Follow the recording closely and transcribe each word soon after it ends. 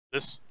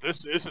That's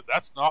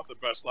not the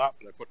best lap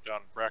that I put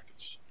down in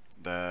practice.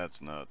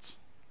 That's nuts.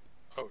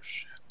 Oh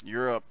shit.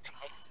 You're up.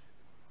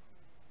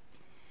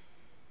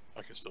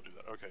 I can still do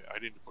that. Okay, I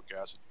need to put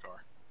gas in the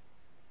car.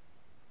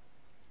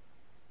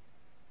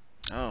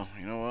 Oh,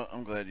 you know what?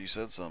 I'm glad you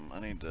said something. I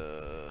need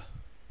to...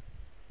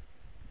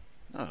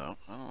 No, I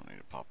don't need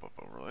to pop up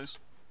overlays.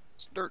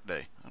 It's dirt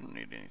day. I don't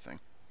need anything.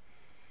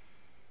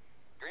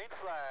 Green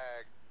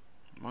flag.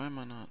 Why am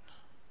I not?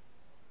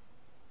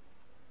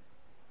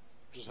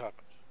 What just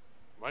happened?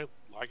 Am I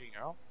lagging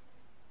out?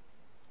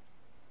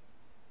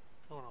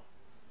 What's going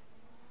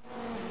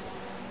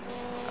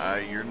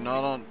on? You're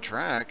not on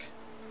track.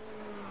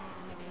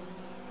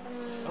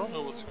 I don't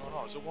know what's going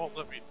on. It won't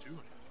let me do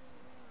anything.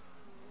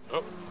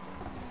 Oh.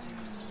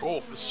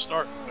 Cool. This is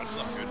start. That's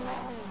not good.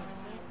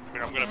 I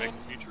mean, I'm going to make the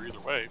feature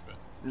either way, but...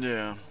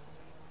 Yeah.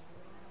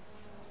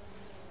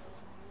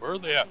 Where are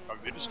they at?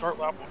 They just start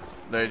lap 1?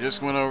 They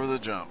just went over the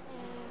jump.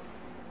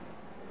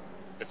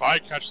 If I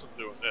catch them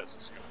doing this,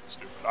 it's going to be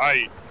stupid.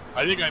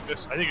 I think I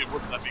missed... I think it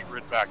wouldn't let me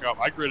grid back up.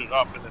 I gridded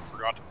up and then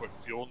forgot to put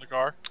fuel in the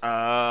car.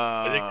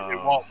 I think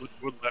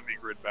it wouldn't let me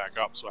grid back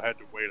up, so I had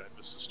to wait. I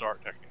missed the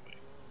start, technically.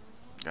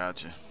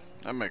 Gotcha.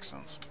 That makes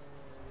sense.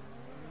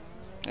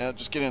 Yeah,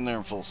 just get in there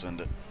and full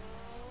send it.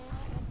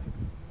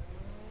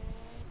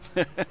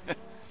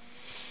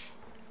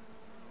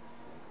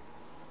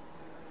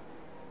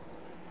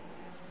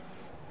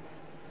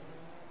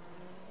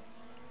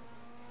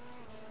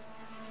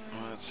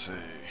 Let's see.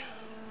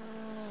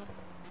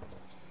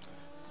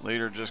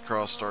 Leader just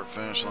crossed start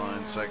finish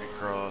line, second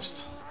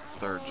crossed,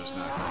 third just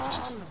now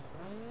crossed.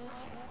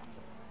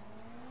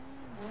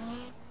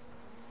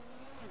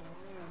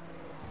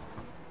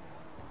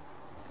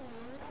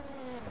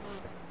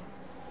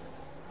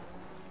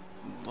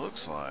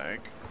 Looks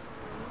like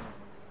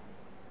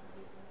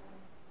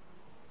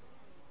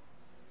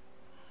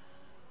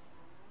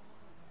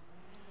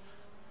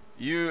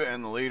you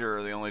and the leader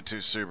are the only two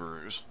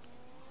Subarus.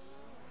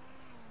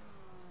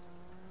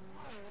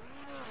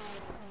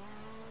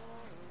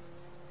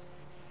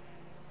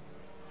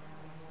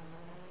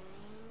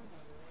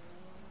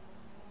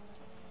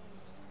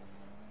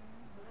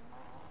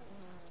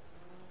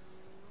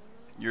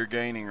 You're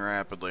gaining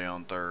rapidly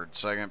on third.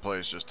 Second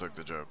place just took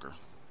the Joker.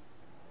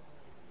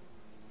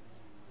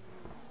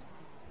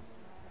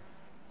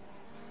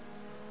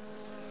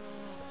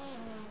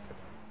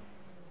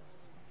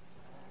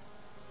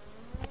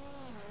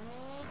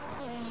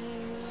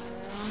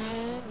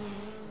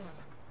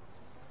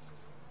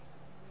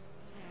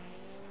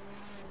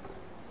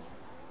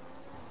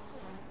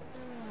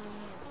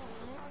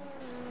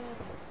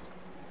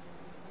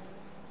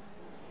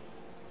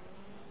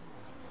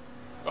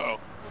 Uh-oh.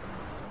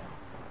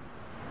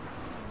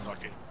 It's not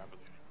gaining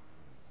rapidly.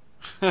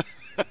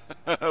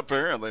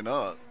 Apparently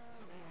not.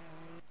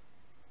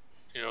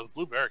 You know, the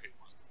blue barricade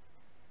wasn't.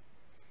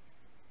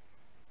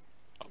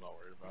 I'm not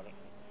worried about it.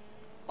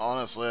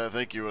 Honestly, I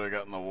think you would have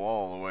gotten the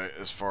wall the way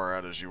as far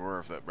out as you were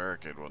if that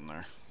barricade wasn't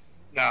there.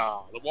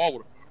 Nah, the wall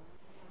would have moved.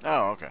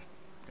 Oh, okay.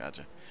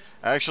 Gotcha.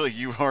 Actually,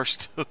 you are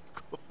still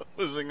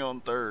closing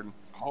on third.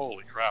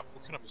 Holy crap,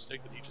 what kind of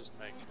mistake did he just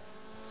make?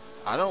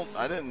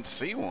 I didn't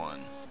see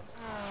one.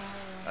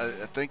 I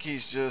think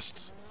he's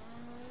just...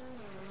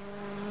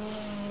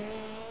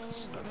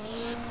 That's...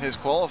 His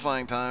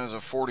qualifying time is a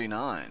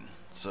 49,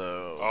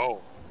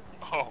 so...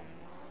 Oh.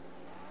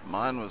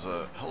 Mine was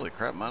a... Holy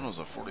crap, mine was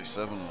a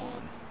 47-1.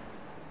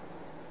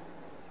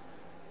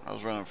 I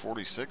was running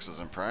 46s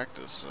in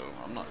practice, so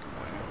I'm not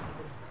complaining.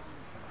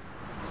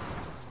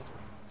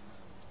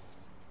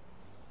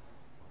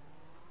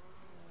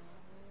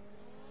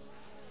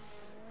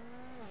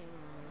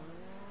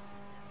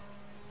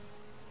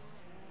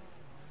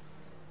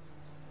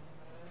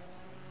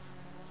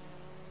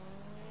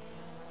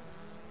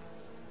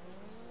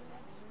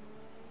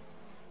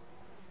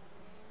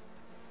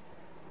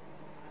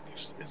 He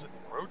just isn't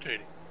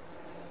rotating.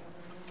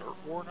 Dirt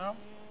war now?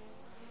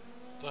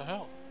 What the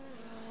hell?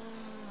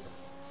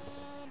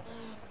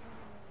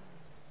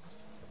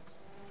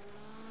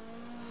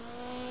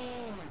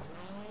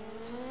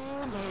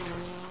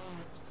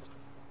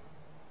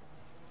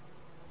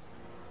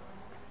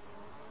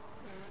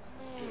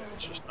 Yeah,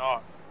 it's just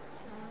not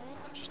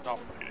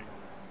waiting.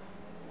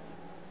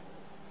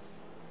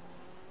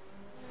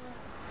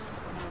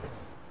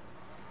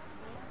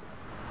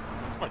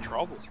 That's my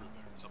trouble through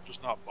there, is I'm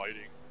just not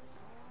biting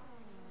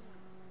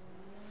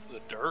the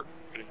dirt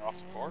getting off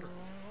the corner.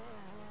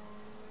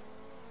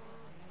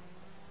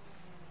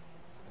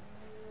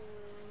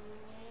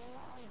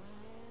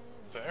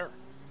 There.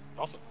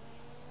 Nothing.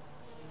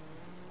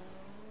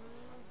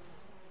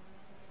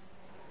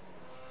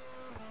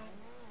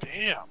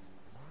 Damn.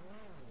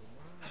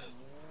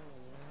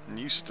 And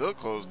you still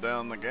closed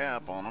down the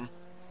gap on him.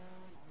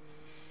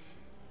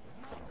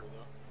 I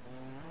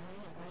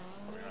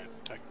mean, I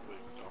technically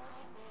don't.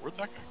 Where'd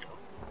that guy go?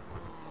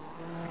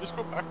 Did he just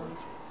go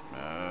backwards?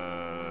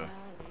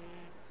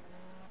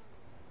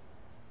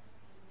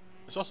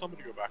 I saw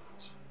somebody go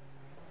backwards.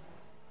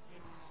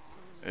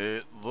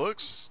 It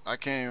looks... I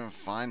can't even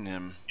find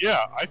him.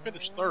 Yeah, I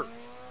finished third.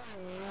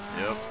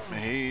 Yep,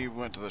 he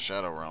went to the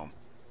Shadow Realm.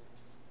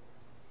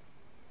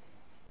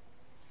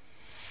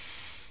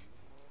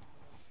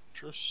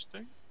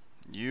 Interesting.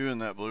 You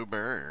and that blue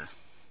barrier.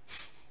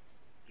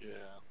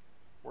 Yeah,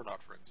 we're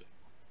not friends anymore.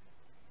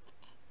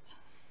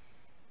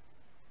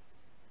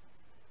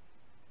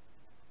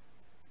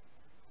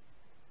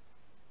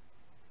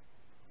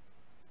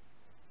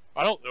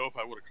 I don't know if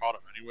I would have caught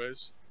him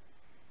anyways.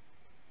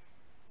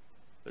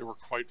 They were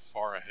quite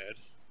far ahead,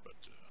 but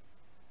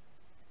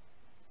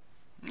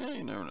Yeah,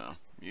 you never know.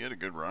 You had a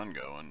good run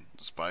going,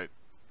 despite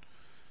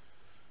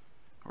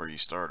where you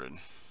started.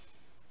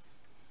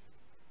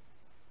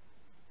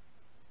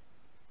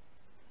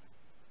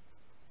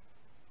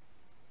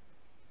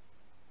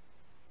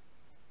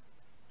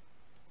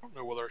 I don't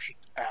know whether I should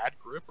add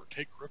grip or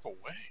take grip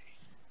away.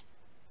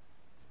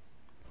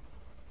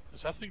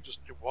 Because that thing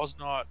just, it was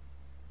not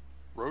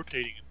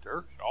rotating in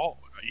dirt at all.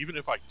 Even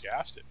if I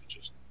gassed it, it's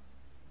just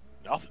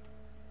nothing.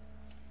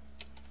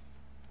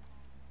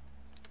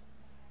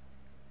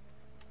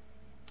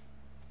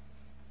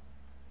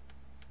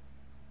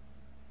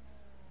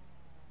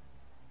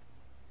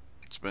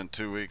 It's been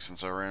 2 weeks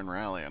since I ran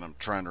rally, and I'm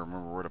trying to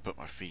remember where to put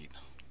my feet.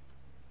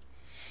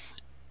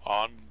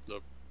 On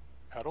the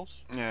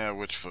pedals? Yeah,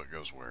 which foot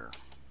goes where?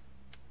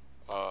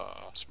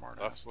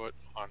 Smart Left ass. foot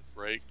on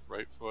brake,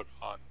 right foot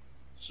on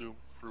zoom,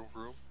 vroom,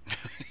 vroom.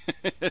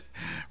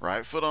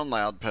 Right foot on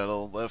loud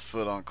pedal, left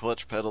foot on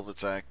clutch pedal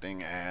that's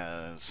acting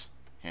as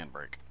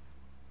handbrake.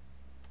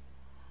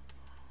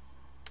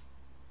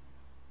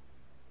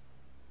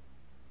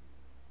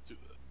 Do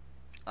that.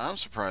 I'm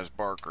surprised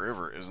Bark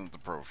River isn't the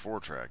Pro 4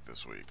 track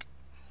this week.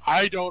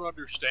 I don't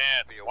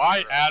understand.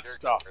 Why add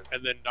stuff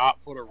and then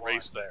not put a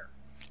race there?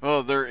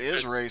 Well, there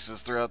is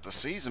races throughout the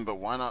season, but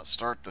why not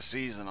start the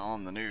season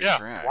on the new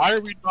track? Why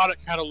are we not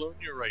at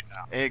Catalonia right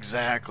now?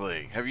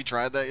 Exactly. Have you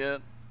tried that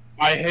yet?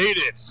 I hate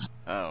it.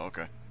 Oh,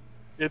 okay.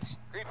 It's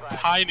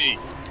tiny.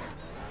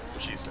 That's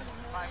what she said.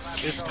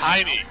 It's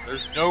tiny.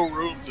 There's no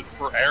room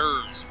for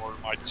errors or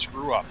my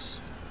screw-ups.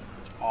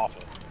 It's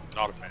awful.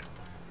 Not a fan.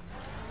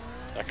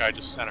 That guy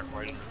just sent it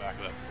right in the back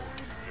of that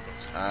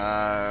Ford.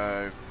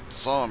 I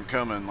saw him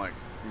coming like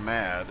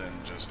mad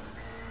and just...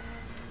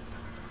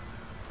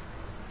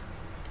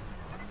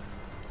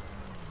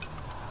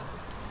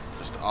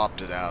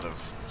 opted out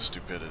of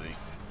stupidity.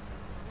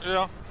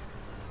 Yeah.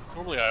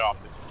 Normally I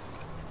opt in.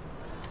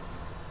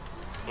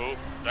 Oh,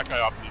 that guy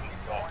opted in.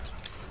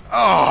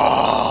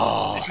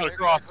 Oh! He got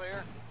across.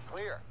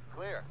 Clear.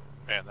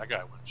 Man, that guy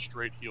went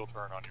straight heel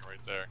turn on you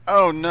right there.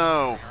 Oh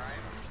no!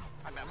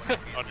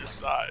 On your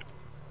side.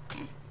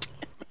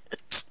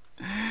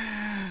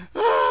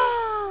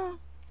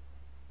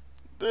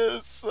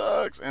 This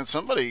sucks. And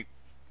somebody...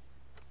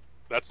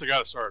 That's the guy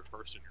that started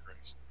first in your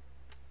race.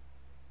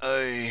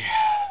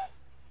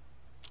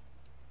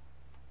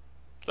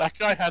 That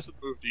guy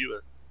hasn't moved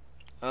either.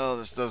 Oh,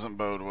 this doesn't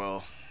bode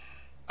well.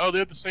 Oh, they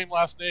have the same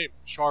last name,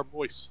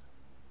 Charmois.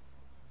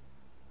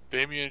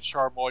 Damien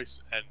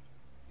Charmois and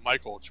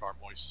Michael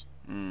Charmois.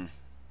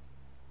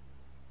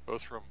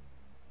 Both from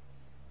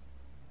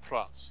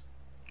France.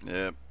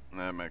 Yep,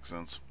 that makes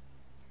sense.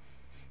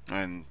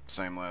 And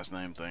same last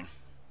name thing.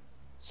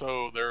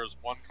 So there's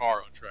one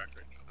car on track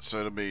right now. So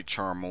it'll be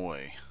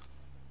Charmoy.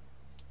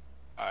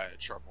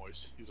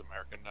 Charmois. He's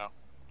American now.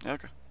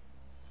 Okay.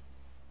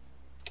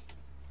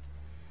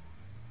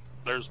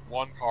 There's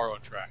one car on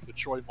track. What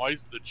do you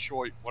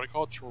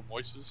call it?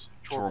 Chormoises?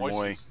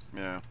 Chormoy,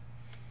 yeah.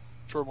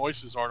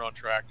 Chormoises aren't on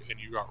track, and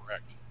you got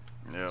wrecked.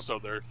 Yep. So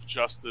there's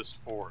just this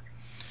Ford.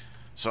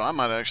 So I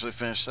might actually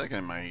finish second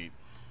in my heat.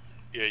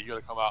 Yeah, you got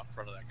to come out in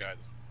front of that guy,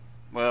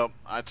 though. Well,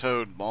 I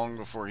towed long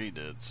before he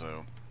did,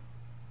 so...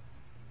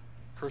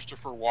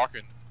 Christopher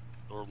Walken,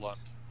 or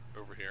Lund,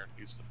 over here,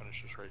 needs to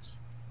finish this race.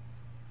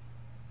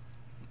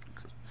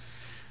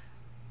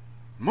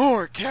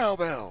 More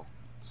cowbell!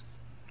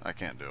 I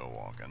can't do a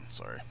walk-in,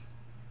 sorry.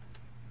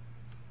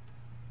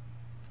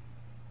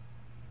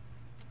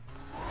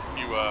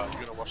 You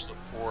gonna watch the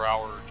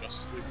 4-hour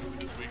Justice League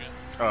movie this weekend?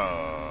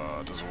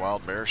 Does a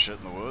wild bear shit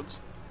in the woods?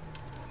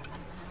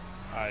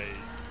 I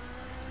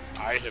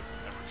have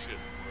never shit in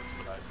the woods,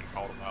 but I've been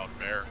called a wild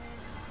bear.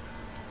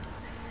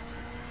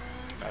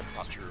 That's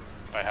not true.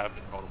 I have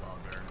been called a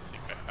wild bear. I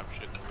think I have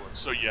shit in the woods.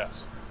 So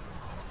yes.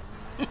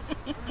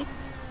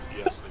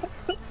 Yes, they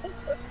do.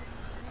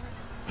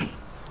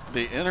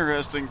 The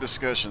interesting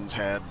discussions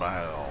had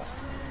by all.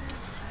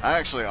 I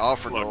actually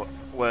offered to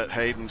let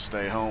Hayden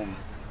stay home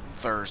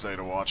Thursday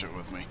to watch it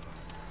with me.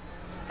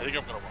 I think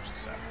I'm going to watch it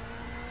Saturday.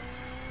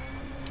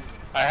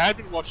 I had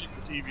been watching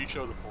the TV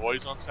show The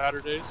Boys on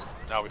Saturdays.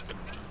 Now we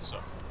finished it,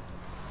 so.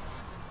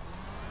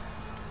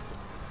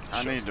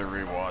 I need to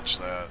rewatch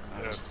that.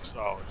 It's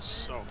so good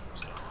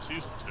stuff.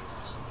 Season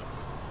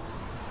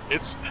 2.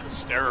 It's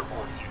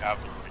hysterical if you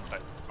have the right type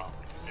of comedy.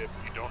 If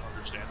you don't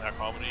understand that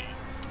comedy,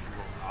 you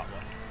will not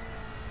like it.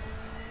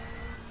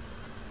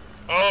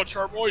 Oh,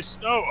 Charmoy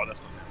Snow! Oh,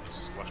 that's not it.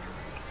 This is Western.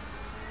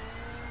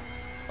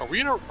 Are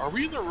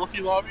we in the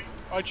rookie lobby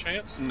by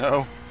chance?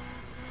 No.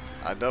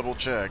 I double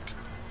checked.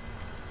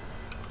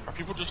 Are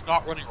people just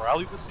not running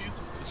rally this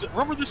season?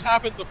 Remember this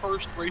happened the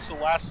first race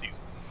of last season?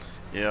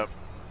 Yep.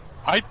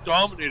 I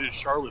dominated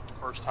Charlotte the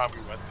first time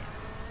we went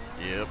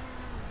there. Yep.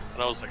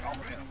 And I was like, oh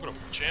man, I'm going to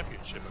win a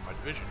championship in my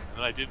division. And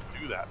then I didn't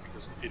do that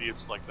because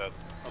idiots like that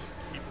other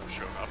people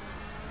showed up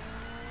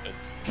and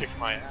kicked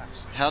my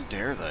ass. How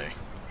dare they?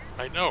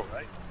 I know,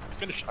 right? I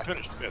finished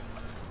 5th.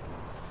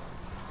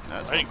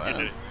 That's I not didn't bad. get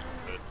anything,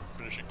 but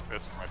finishing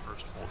 5th for my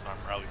first full-time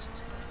rally season,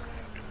 I was pretty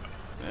happy about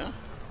it. Yeah.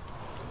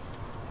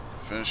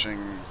 Finishing,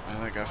 I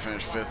think I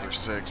finished 5th or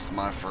 6th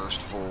my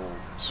first full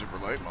super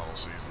late model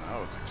season. I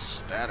was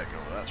ecstatic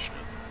over that shit.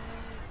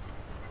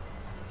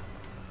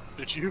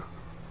 Did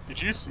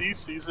you see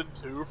season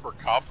 2 for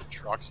Comp and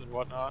Trucks and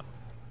whatnot?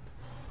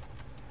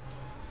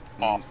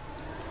 Awful.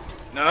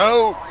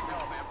 No!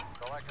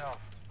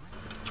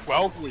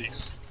 12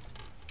 weeks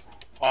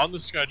on the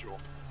schedule.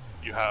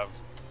 You have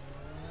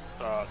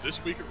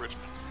this week at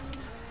Richmond.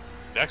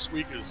 Next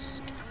week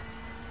is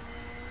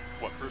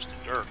what, Bristol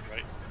Dirt,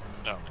 right?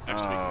 No,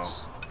 next week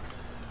is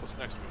what's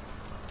next week?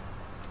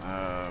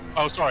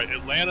 Oh, sorry,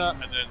 Atlanta,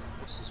 and then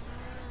what's this week?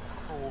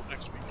 Oh,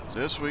 next week.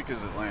 This week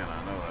is Atlanta,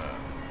 I know that.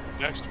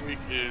 Next week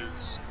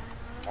is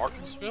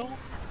Martinsville.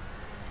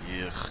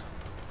 Yuck.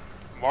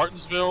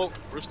 Martinsville,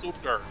 Bristol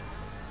Dirt.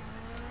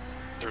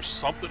 There's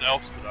something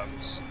else that I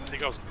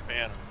think I was a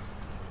fan of.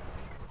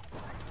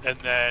 And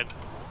then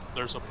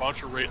there's a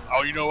bunch of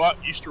oh, you know what?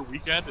 Easter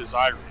weekend is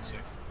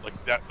iRacing. Like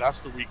that's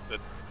the week that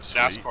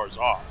NASCAR's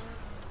off.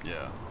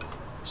 Yeah.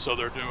 So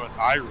they're doing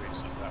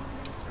iRacing that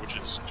week, which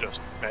is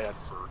just bad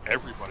for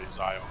everybody's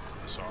eye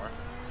on SR.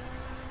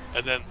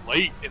 And then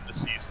late in the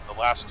season, the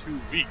last 2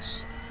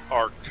 weeks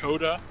are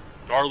Coda,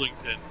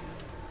 Darlington,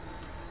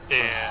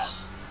 and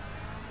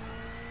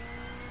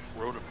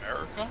Road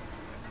America.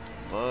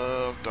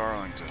 Love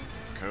Darlington.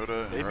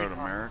 Coda and Maybe Road not.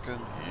 America?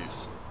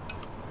 Yes.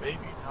 Maybe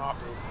not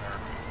Road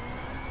America.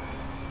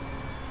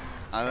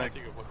 I I think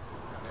think of what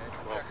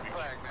 12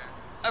 weeks.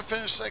 I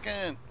finished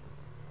 2nd.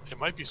 It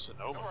might be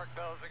Sonoma.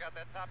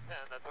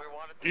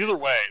 Either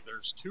way,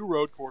 there's 2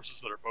 road courses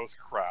that are both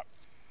crap.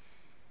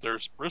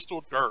 There's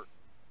Bristol Dirt.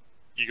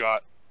 You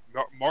got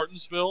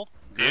Martinsville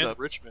and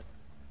Richmond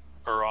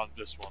are on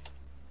this one.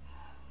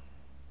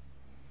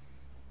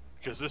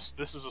 Because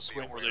this is a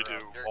swing where they do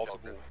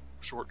multiple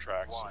short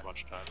tracks a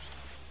bunch of times.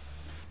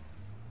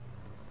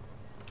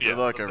 Good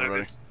luck,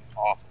 everybody. It's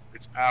awful.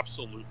 It's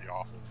absolutely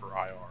awful for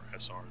IR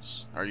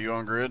SRs. Are you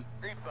on grid?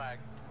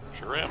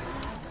 Sure am.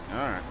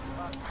 Alright.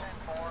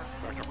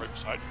 In fact, I'm right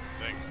beside you,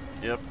 I think.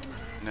 Yep.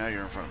 Now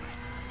you're in front of me.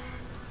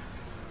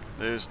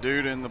 This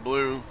dude in the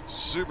blue,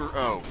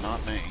 oh,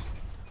 not me.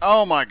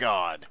 Oh my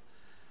god.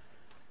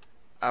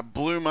 I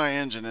blew my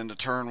engine into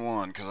turn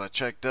 1 because I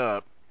checked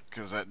up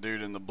because that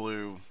dude in the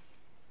blue.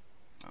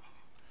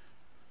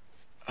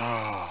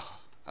 Oh,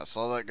 I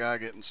saw that guy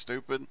getting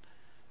stupid.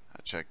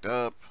 I checked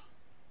up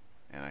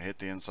and I hit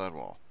the inside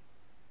wall.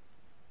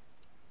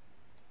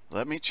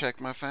 Let me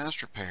check my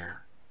fast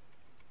repair.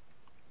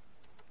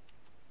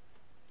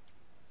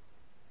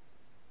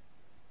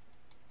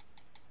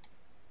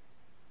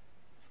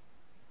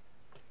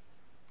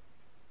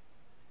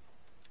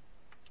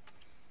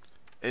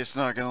 It's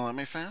not going to let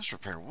me fast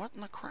repair. What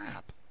in the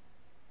crap?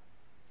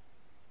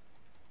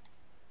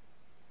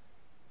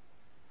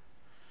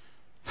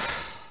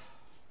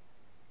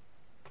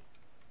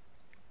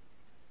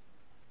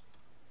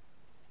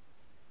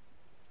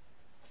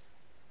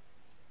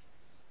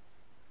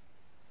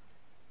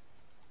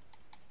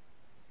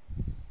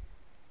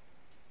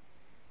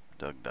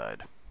 Doug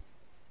died.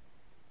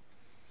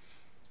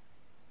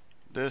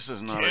 This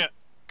is not a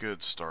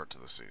good start to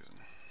the season.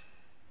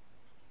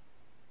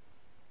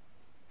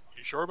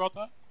 You sure about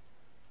that?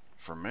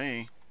 For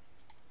me,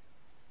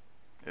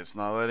 it's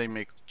not letting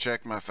me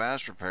check my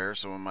fast repair,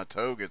 so when my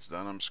tow gets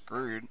done, I'm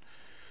screwed.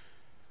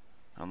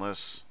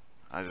 Unless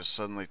I just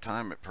suddenly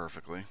time it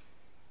perfectly.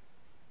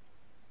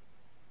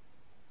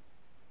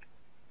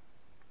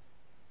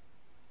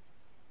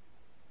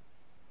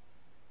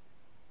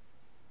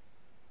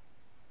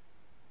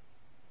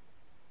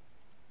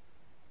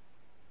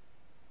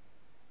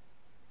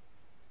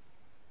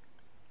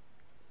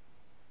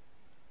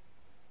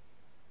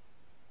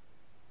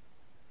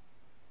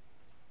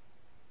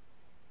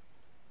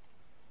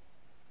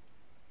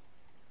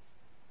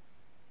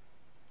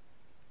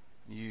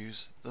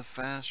 Use the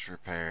fast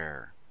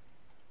repair.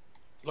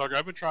 Look,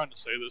 I've been trying to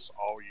say this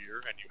all year,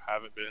 and you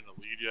haven't been in the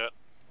lead yet.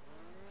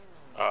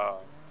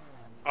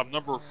 I'm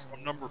number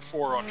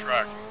 4 on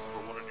track for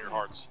one in your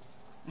hearts.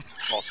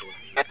 Also in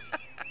the lead.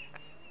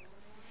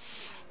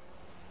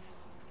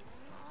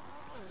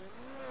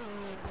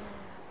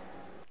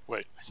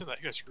 Wait, I said that.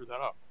 You guys screwed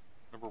that up.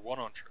 Number 1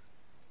 on track.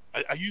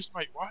 I used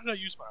my. Why did I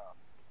use my?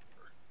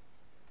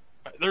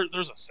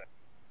 There's a set.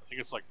 I think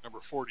it's like number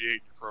 48 in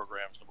your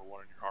programs, number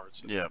 1 in your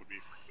hearts. Yeah. Would be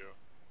for you.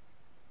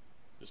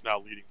 Is now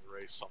leading the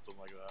race, something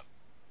like that.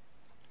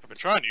 I've been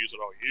trying to use it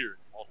all year.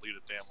 Won't lead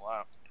a damn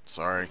lap.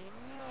 Sorry.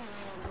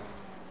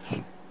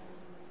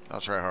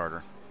 I'll try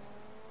harder.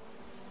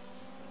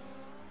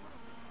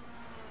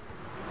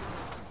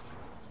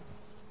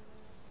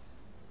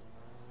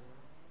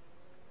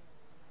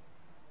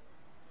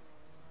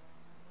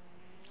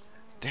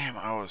 Damn,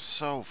 I was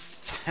so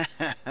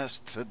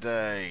fast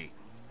today.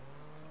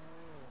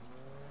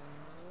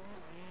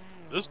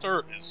 This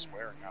dirt is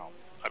wearing out.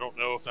 I don't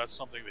know if that's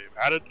something they've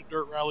added to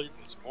Dirt Rally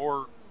that's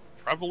more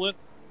prevalent,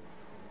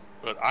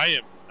 but I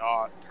am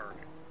not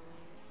turning.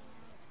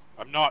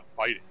 I'm not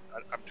biting.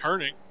 I'm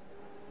turning,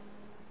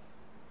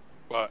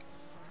 but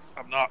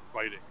I'm not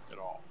biting at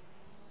all.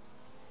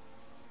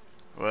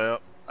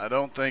 Well, I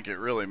don't think it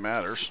really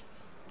matters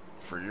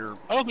for your...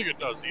 I don't think it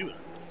does either.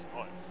 It's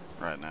annoying.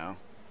 Right now.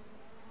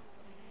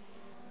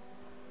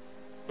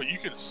 But you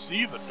can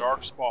see the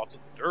dark spots in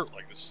the dirt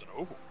like this is an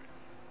oval.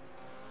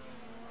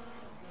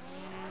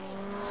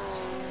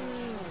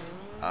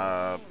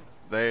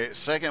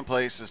 Second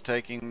place is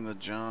taking the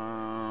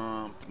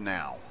jump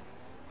now.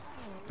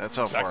 That's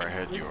how far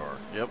ahead you are.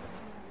 Yep.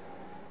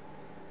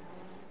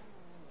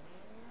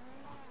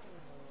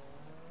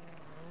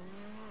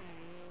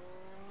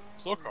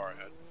 Slow car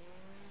ahead.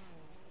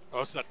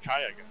 Oh, it's that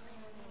Kaya guy.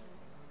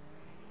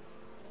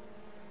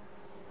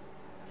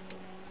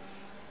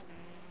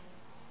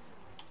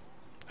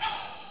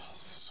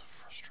 This is so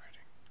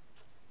frustrating.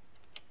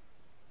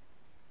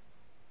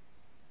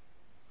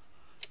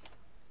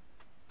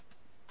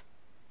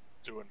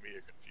 Doing me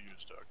a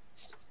confused, Doug.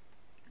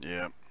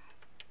 Yep.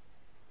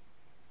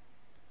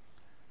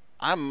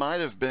 I might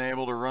have been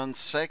able to run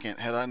second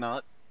had I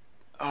not...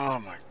 Oh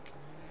my...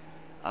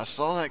 I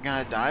saw that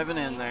guy diving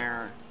in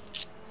there.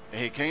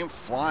 He came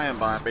flying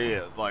by me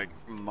at like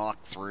Mach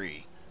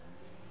 3.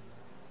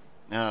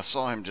 Now I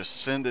saw him just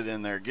send it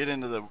in there, get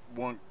into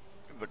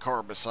the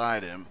car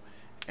beside him,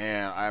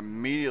 and I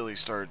immediately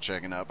started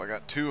checking up. I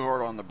got too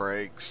hard on the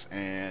brakes,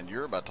 and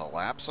you're about to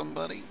lap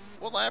somebody?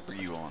 What lap are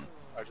you on?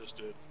 I just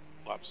did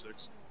lap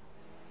 6.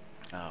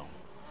 Oh.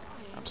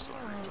 I'm still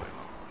in replay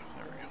mode.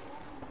 There we go.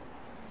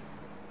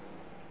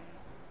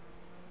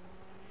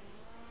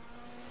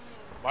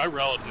 My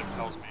relative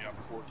tells me I'm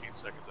 14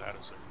 seconds ahead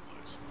of second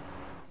place.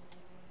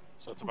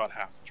 So that's about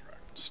half the track.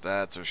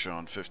 Stats are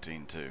showing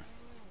 15-2.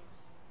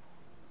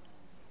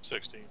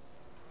 16.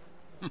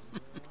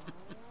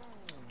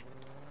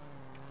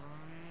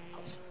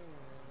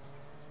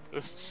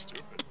 This is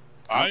stupid.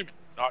 I'm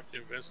not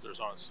convinced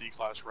there's on a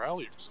C-Class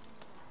rally or something.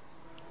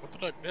 What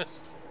did I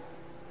miss?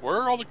 Where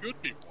are all the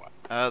good people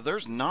at?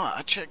 There's not.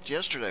 I checked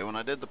yesterday when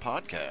I did the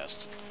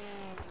podcast.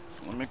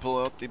 Let me pull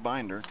out the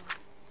binder.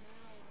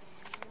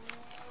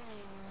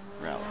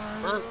 Rally.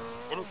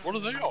 What do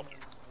they all do?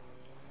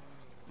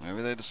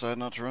 Maybe they decide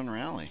not to run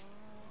rally.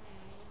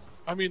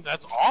 I mean,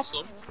 that's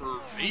awesome for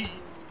me,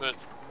 but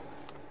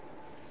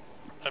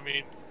I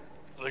mean,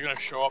 are they going to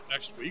show up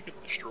next week and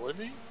destroy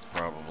me?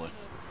 Probably.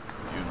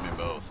 You and me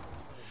both.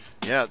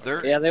 Yeah,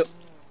 they're... Yeah, they...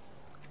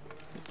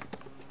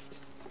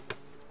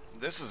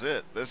 This is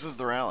it. This is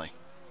the rally.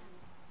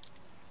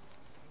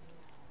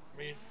 I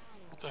mean,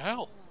 what the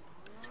hell?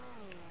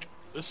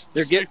 This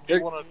They're makes me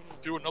want to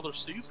do another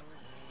season.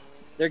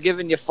 They're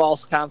giving you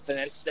false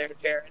confidence there,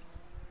 Jared.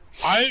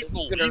 I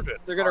believe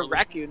it. They're gonna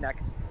wreck you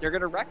next. They're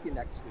gonna wreck you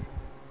next week.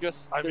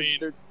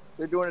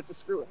 They're doing it to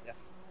screw with you.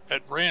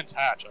 At Brands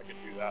Hatch, I can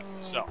do that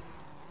myself.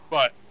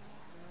 But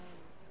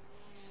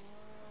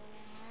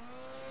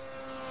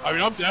I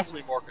mean, I'm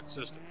definitely more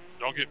consistent.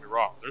 Don't get me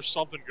wrong. There's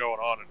something going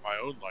on in my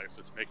own life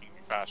that's making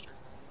me faster.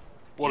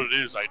 What it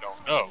is, I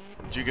don't know.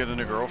 Did you get a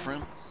new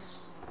girlfriend?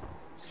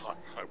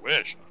 I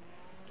wish.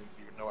 I didn't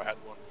even know I had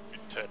one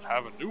to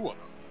have a new one.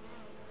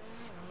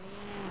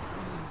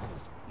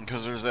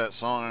 Because there's that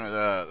song,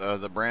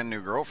 the brand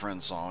new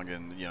girlfriend song,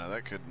 and you know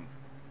that could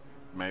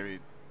maybe.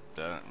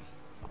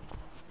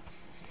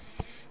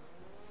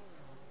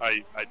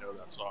 I know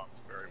that song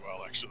very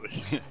well, actually.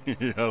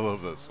 Yeah, I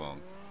love that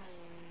song.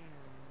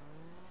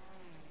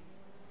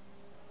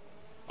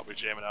 I'll be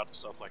jamming out to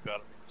stuff like that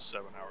on a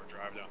 7-hour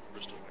drive down to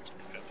Bristol next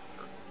weekend,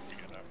 or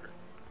weekend after.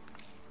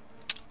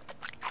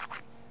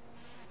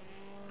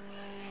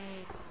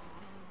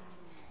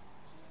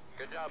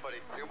 Good job, buddy.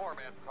 2 more,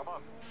 man. Come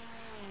on.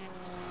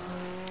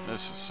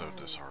 This is so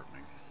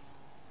disheartening.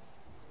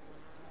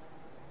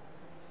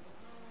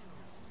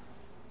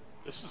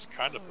 This is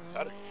kind of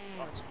pathetic,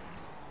 honestly.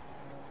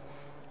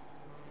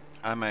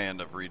 I may end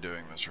up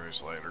redoing this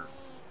race later.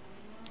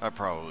 I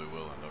probably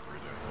will end up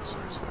redoing this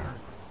race later.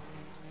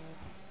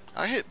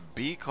 I hit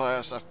B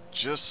class. I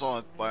just saw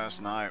it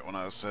last night when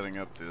I was setting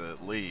up the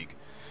league,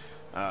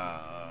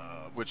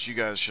 which you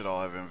guys should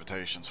all have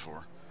invitations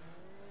for.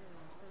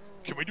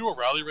 Can we do a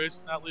rally race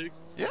in that league?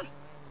 Yeah.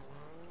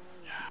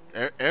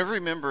 Every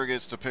member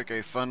gets to pick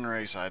a fun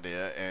race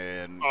idea,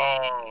 and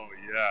oh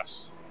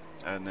yes.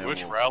 And then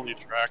which rally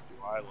track do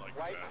I like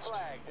best?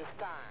 Flag this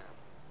time.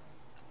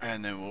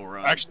 And then we'll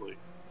run. Actually,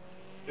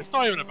 it's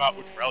not even about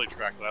which rally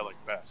track that I like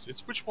best.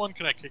 It's which one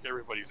can I kick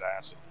everybody's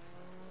ass in.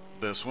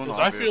 This one, because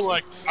I feel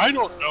like I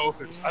don't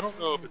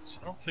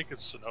think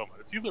it's Sonoma.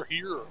 It's either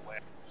here or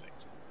Atlanta, I think.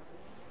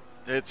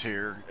 It's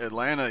here.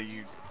 Atlanta,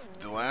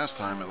 the last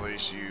time at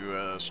least you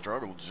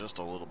struggled just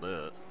a little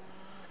bit.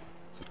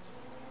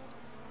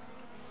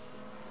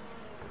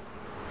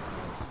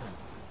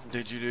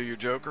 Did you do your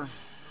Joker?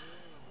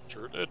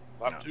 Sure did.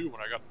 Lap 2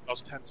 when I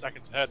was 10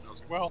 seconds ahead, and I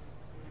was like, well,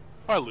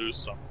 If I lose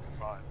some, it'll be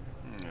fine.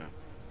 Yeah.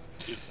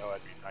 Didn't know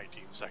I'd be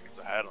 19 seconds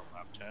ahead on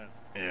lap 10.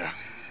 Yeah.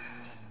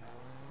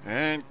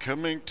 And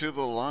coming to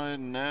the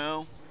line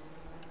now,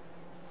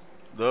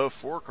 the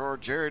 4-car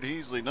Jared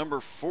Heasley, number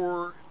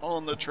 4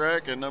 on the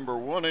track and number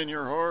 1 in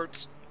your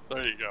hearts.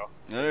 There you go.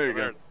 There you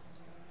go.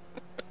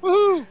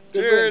 Woohoo!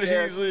 Jared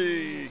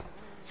Heasley,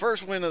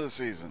 first win of the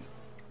season.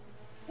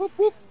 Whoop,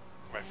 whoop.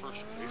 My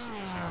first race of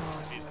the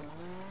season.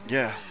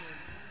 Yeah.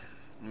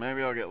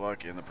 Maybe I'll get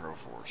lucky in the Pro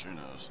Force. Who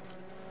knows?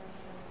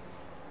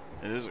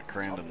 It is at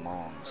Crandon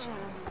Longs.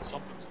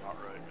 Something's not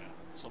right, man.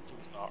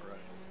 Something's not right.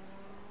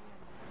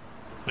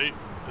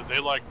 Did they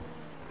like?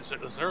 Is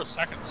there a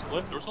second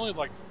split? There was only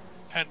like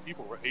 10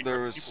 people. 8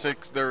 There was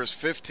people, 6. There was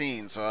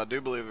 15. So I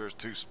do believe there's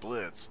 2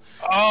 splits.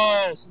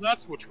 Oh, so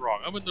that's what's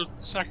wrong. I mean, there's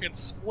the second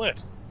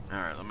split. All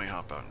right, let me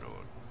hop out and go look.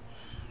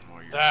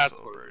 That's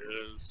what it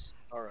is.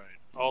 All right.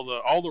 All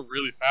the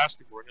really fast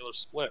people were in the other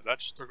split. That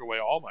just took away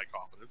all my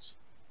confidence.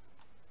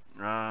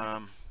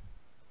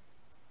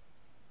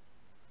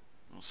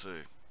 We'll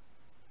see.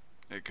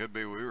 It could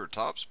be we were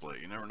top split.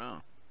 You never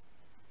know.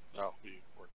 No, we were